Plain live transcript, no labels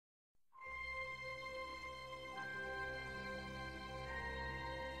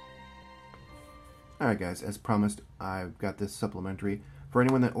Alright guys, as promised, I've got this supplementary for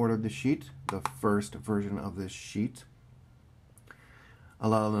anyone that ordered the sheet, the first version of this sheet. A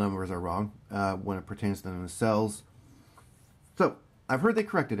lot of the numbers are wrong when it pertains to the nacelles. So, I've heard they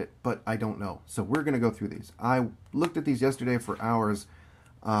corrected it, but I don't know. So we're going to go through these. I looked at these yesterday for hours.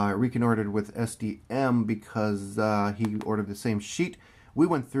 Reconnorted with SDM because he ordered the same sheet. We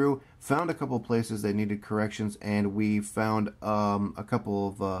went through, found a couple of places that needed corrections, and we found a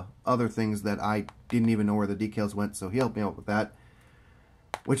couple of other things that I didn't even know where the decals went, so he helped me out with that,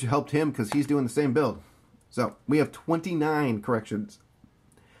 which helped him because he's doing the same build. So we have 29 corrections,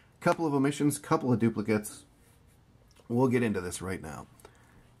 couple of omissions, couple of duplicates. We'll get into this right now.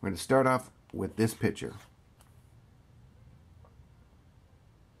 We're going to start off with this picture.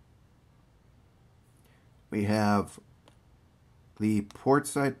 We have the port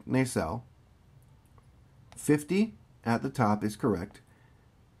side nacelle. 50 at the top is correct.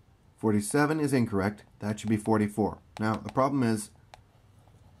 47 is incorrect. That should be 44. Now, the problem is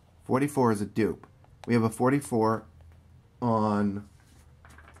 44 is a dupe. We have a 44 on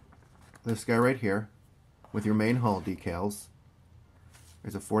this guy right here with your main hull decals.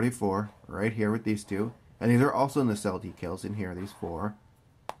 There's a 44 right here with these two. And these are also nacelle decals in here, these four.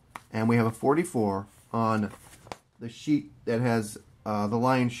 And we have a 44 on the sheet that has the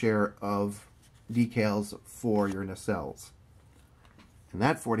lion's share of decals for your nacelles. And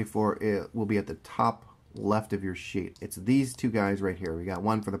that 44 will be at the top left of your sheet. It's these two guys right here. We got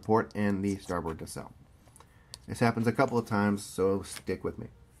one for the port and the starboard nacelle. This happens a couple of times, so stick with me.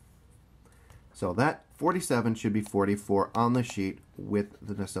 So that 47 should be 44 on the sheet with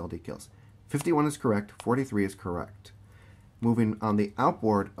the nacelle decals. 51 is correct, 43 is correct. Moving on the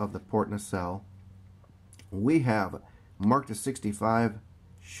outboard of the port nacelle, we have marked as 65,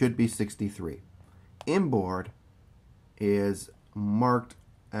 should be 63. Inboard is marked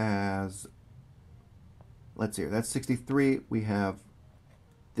as, let's see here, that's 63. We have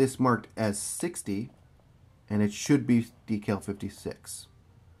this marked as 60, and it should be decal 56.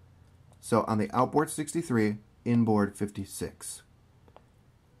 So on the outboard 63, inboard 56.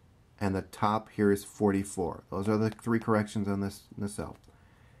 And the top here is 44. Those are the three corrections on this nacelle.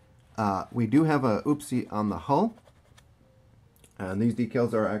 We do have a oopsie on the hull. And these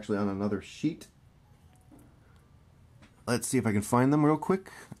decals are actually on another sheet. Let's see if I can find them real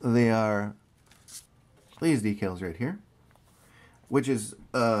quick. They are these decals right here. Which is,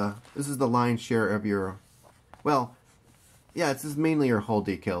 this is the lion's share of your, well, yeah, it's mainly your hull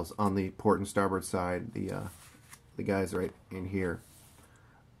decals on the port and starboard side. The guys right in here.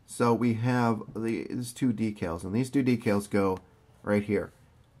 So we have these two decals, and these two decals go right here.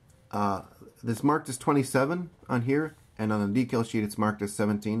 This marked as 27 on here, and on the decal sheet it's marked as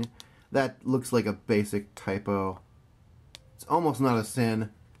 17. That looks like a basic typo. It's almost not a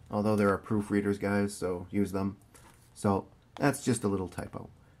sin, although there are proofreaders, guys, so use them. So that's just a little typo.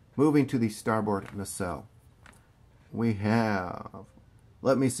 Moving to the starboard nacelle. We have,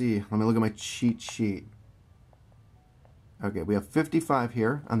 let me see, let me look at my cheat sheet. Okay, we have 55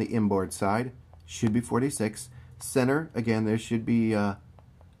 here on the inboard side. Should be 46. Center, again, there should be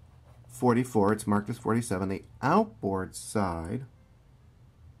 44. It's marked as 47. The outboard side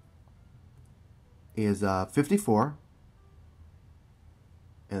is 54.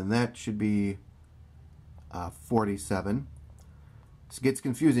 And that should be 47. This gets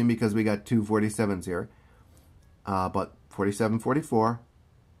confusing because we got two 47s here. But 47, 44.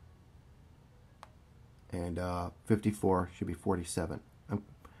 And 54 should be 47.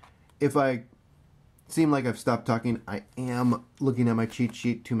 If I seem like I've stopped talking, I am looking at my cheat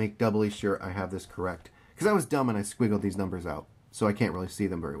sheet to make doubly sure I have this correct. Because I was dumb and I squiggled these numbers out, so I can't really see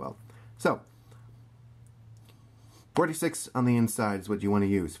them very well. So, 46 on the inside is what you want to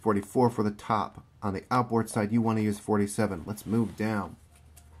use. 44 for the top. On the outboard side, you want to use 47. Let's move down.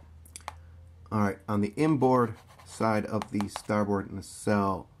 Alright, on the inboard side of the starboard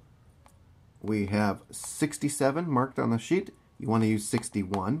nacelle, we have 67 marked on the sheet. You want to use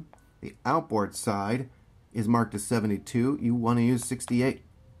 61. The outboard side is marked as 72. You want to use 68.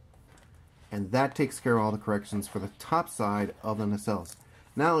 And that takes care of all the corrections for the top side of the nacelles.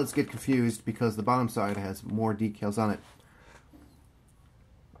 Now let's get confused because the bottom side has more decals on it.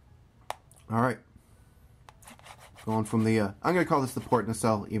 Alright. Going from the, I'm going to call this the port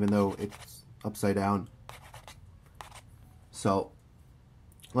nacelle even though it's upside down. So,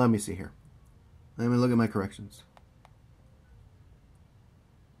 let me see here. Let me look at my corrections.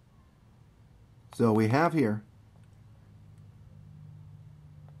 So we have here,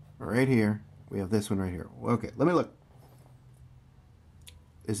 right here, we have this one right here. Okay, let me look.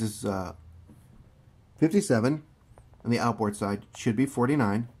 This is 57 on the outboard side. Should be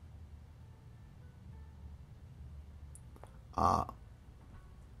 49. We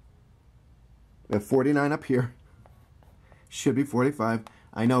have 49 up here. Should be 45.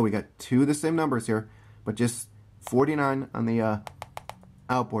 I know we got two of the same numbers here, but just 49 on the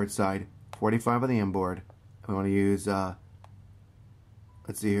outboard side, 45 on the inboard. We want to use, let's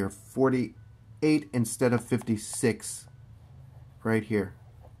see here, 48 instead of 56 right here.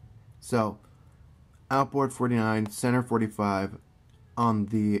 So, outboard 49, center 45, on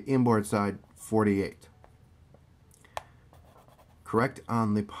the inboard side 48. Correct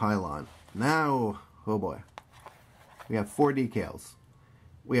on the pylon. Now, oh boy, we have 4 decals.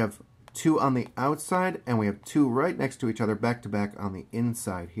 We have 2 on the outside, and we have 2 right next to each other, back to back on the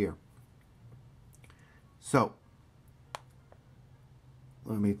inside here. So,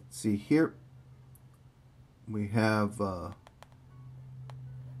 let me see here. We have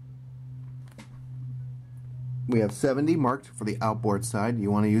 70 marked for the outboard side.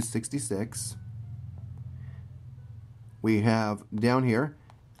 You want to use 66. We have down here,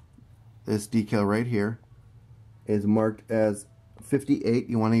 this decal right here is marked as 58.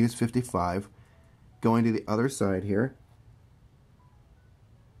 You want to use 55. Going to the other side here.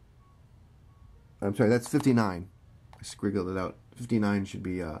 I'm sorry, that's 59. I scriggled it out. 59 should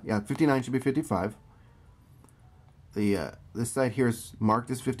be, yeah, 59 should be 55. The this side here is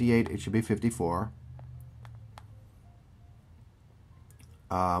marked as 58. It should be 54.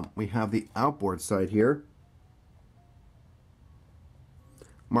 We have the outboard side here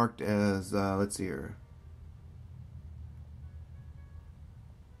marked as, let's see here,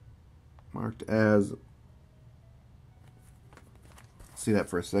 marked as, see that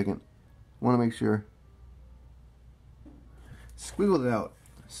for a second. Want to make sure. Squiggled it out.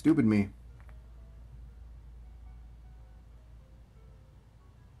 Stupid me.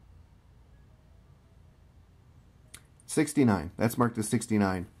 $69. That's marked as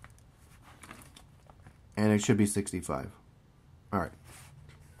 69. And it should be 65. Alright.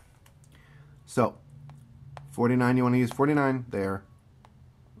 So, 49, you want to use 49 there.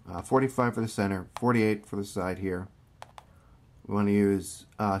 45 for the center. 48 for the side here. We want to use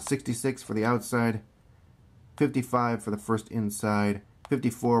 66 for the outside. 55 for the first inside.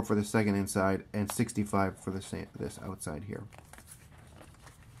 54 for the second inside. And 65 for this outside here.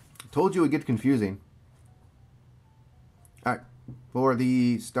 Told you it would get confusing. Alright, for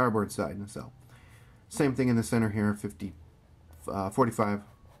the starboard side, so same thing in the center here, 45,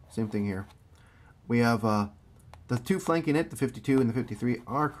 same thing here. We have the 2 flanking it, the 52 and the 53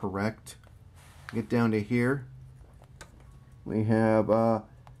 are correct. Get down to here. We have the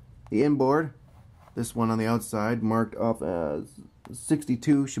inboard, this one on the outside, marked off as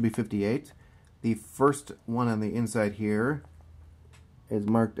 62, should be 58. The first one on the inside here is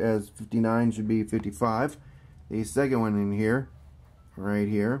marked as 59, should be 55. The second one in here, right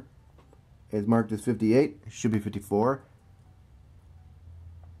here, is marked as 58, should be 54.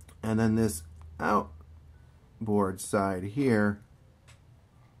 And then this outboard side here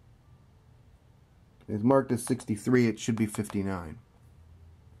is marked as 63, it should be 59.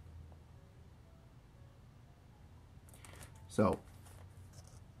 So,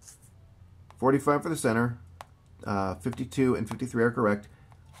 45 for the center, 52 and 53 are correct.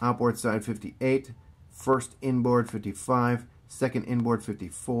 Outboard side 58. First inboard 55, second inboard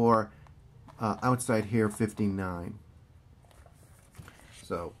 54, outside here 59.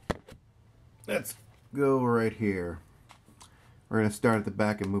 So let's go right here. We're going to start at the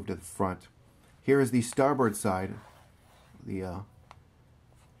back and move to the front. Here is the starboard side of the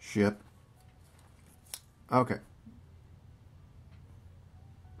ship. Okay.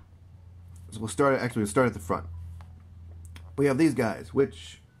 So we'll start at the front. We have these guys,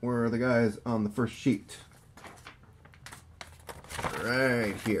 which were the guys on the first sheet.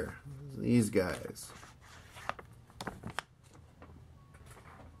 Right here. These guys.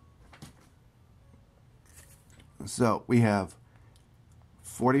 So we have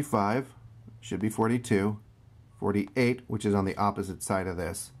 45, should be 42, 48, which is on the opposite side of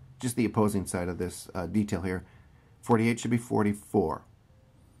this, just the opposing side of this detail here. 48 should be 44.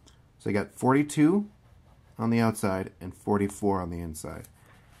 So you got 42 on the outside and 44 on the inside.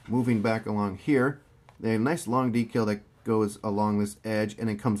 Moving back along here, they have a nice long decal that goes along this edge and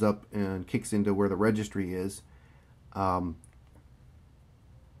it comes up and kicks into where the registry is. That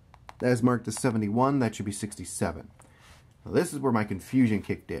is marked as 71, that should be 67. Now this is where my confusion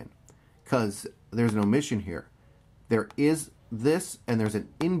kicked in, because there's an omission here. There is this and there's an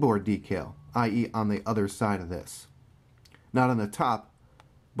inboard decal, i.e. on the other side of this. Not on the top,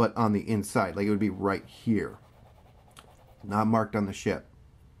 but on the inside, like it would be right here. Not marked on the ship.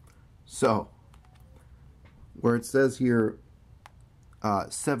 So, where it says here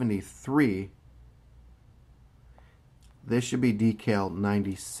 73, this should be decal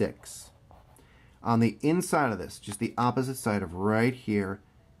 96. On the inside of this, just the opposite side of right here,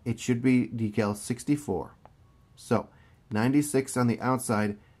 it should be decal 64. So 96 on the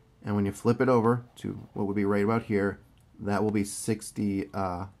outside, and when you flip it over to what would be right about here, that will be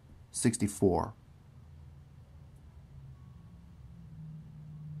 64.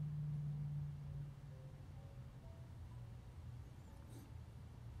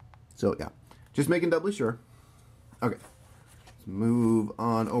 So yeah, just making doubly sure. Okay, let's move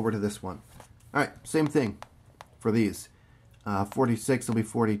on over to this one. All right, same thing for these. 46 will be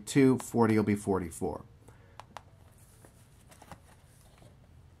 42, 40 will be 44.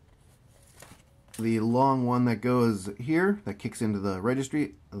 The long one that goes here, that kicks into the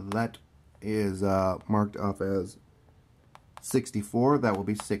registry, that is marked off as 64. That will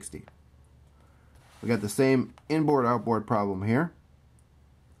be 60. We got the same inboard outboard problem here.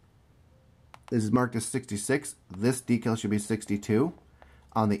 This is marked as 66. This decal should be 62.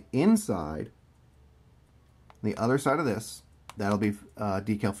 On the inside, the other side of this, that'll be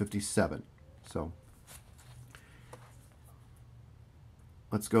decal 57. So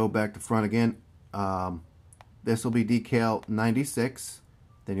let's go back to front again. This will be decal 96.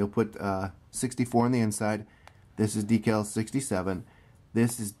 Then you'll put 64 on the inside. This is decal 67.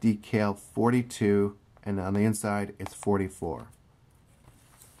 This is decal 42. And on the inside, it's 44.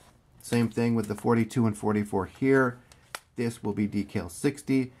 Same thing with the 42 and 44 here. This will be decal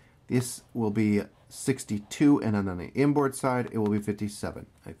 60. This will be 62, and on the inboard side, it will be 57.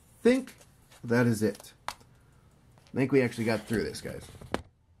 I think that is it. I think we actually got through this, guys.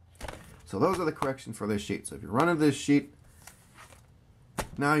 So those are the corrections for this sheet. So if you're running this sheet,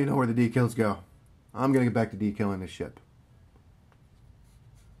 now you know where the decals go. I'm going to get back to decaling this ship.